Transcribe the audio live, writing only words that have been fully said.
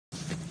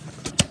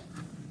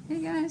Hey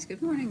guys,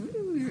 good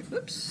morning.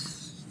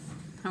 Oops.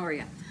 How are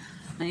you?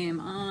 I am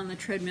on the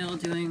treadmill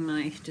doing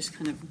my, just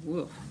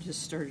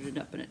started it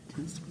up and it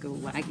tends to go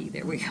laggy.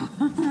 There we go.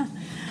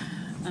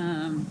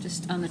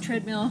 Just on the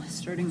treadmill,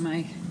 starting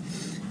my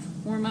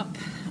warm-up.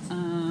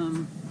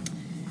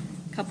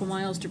 Couple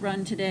miles to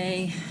run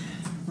today.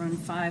 Run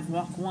 5,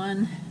 walk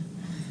 1.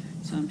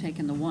 So I'm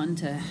taking the 1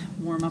 to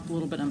warm up a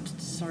little bit. I'm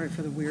sorry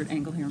for the weird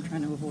angle here. I'm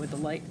trying to avoid the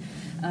light.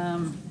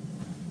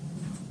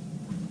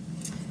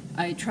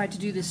 I tried to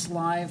do this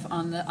live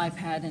on the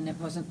iPad and it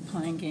wasn't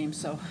playing games,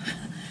 so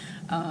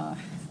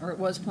or it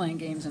was playing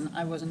games and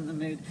I wasn't in the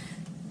mood.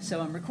 So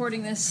I'm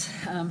recording this.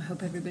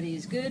 Hope everybody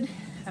is good.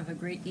 Have a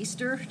great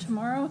Easter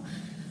tomorrow.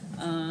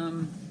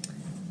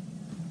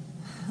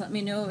 Let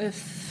me know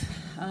if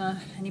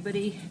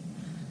anybody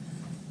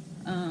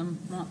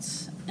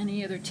wants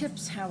any other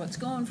tips, how it's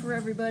going for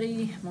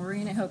everybody.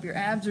 Maureen, I hope your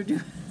abs are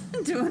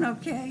doing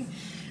okay.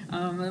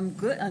 I'm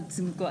good.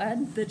 I'm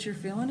glad that you're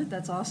feeling it.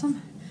 That's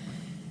awesome.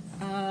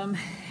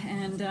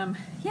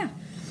 Yeah,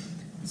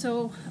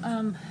 so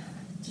I'm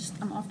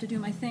off to do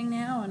my thing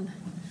now and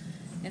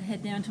gonna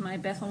head down to my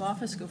Bethel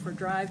office, go for a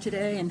drive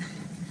today and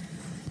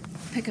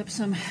pick up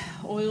some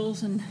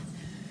oils and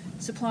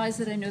supplies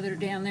that I know that are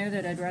down there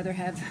that I'd rather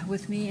have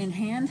with me in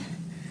hand.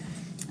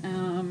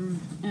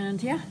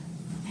 And yeah,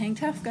 hang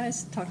tough,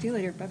 guys. Talk to you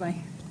later. Bye-bye.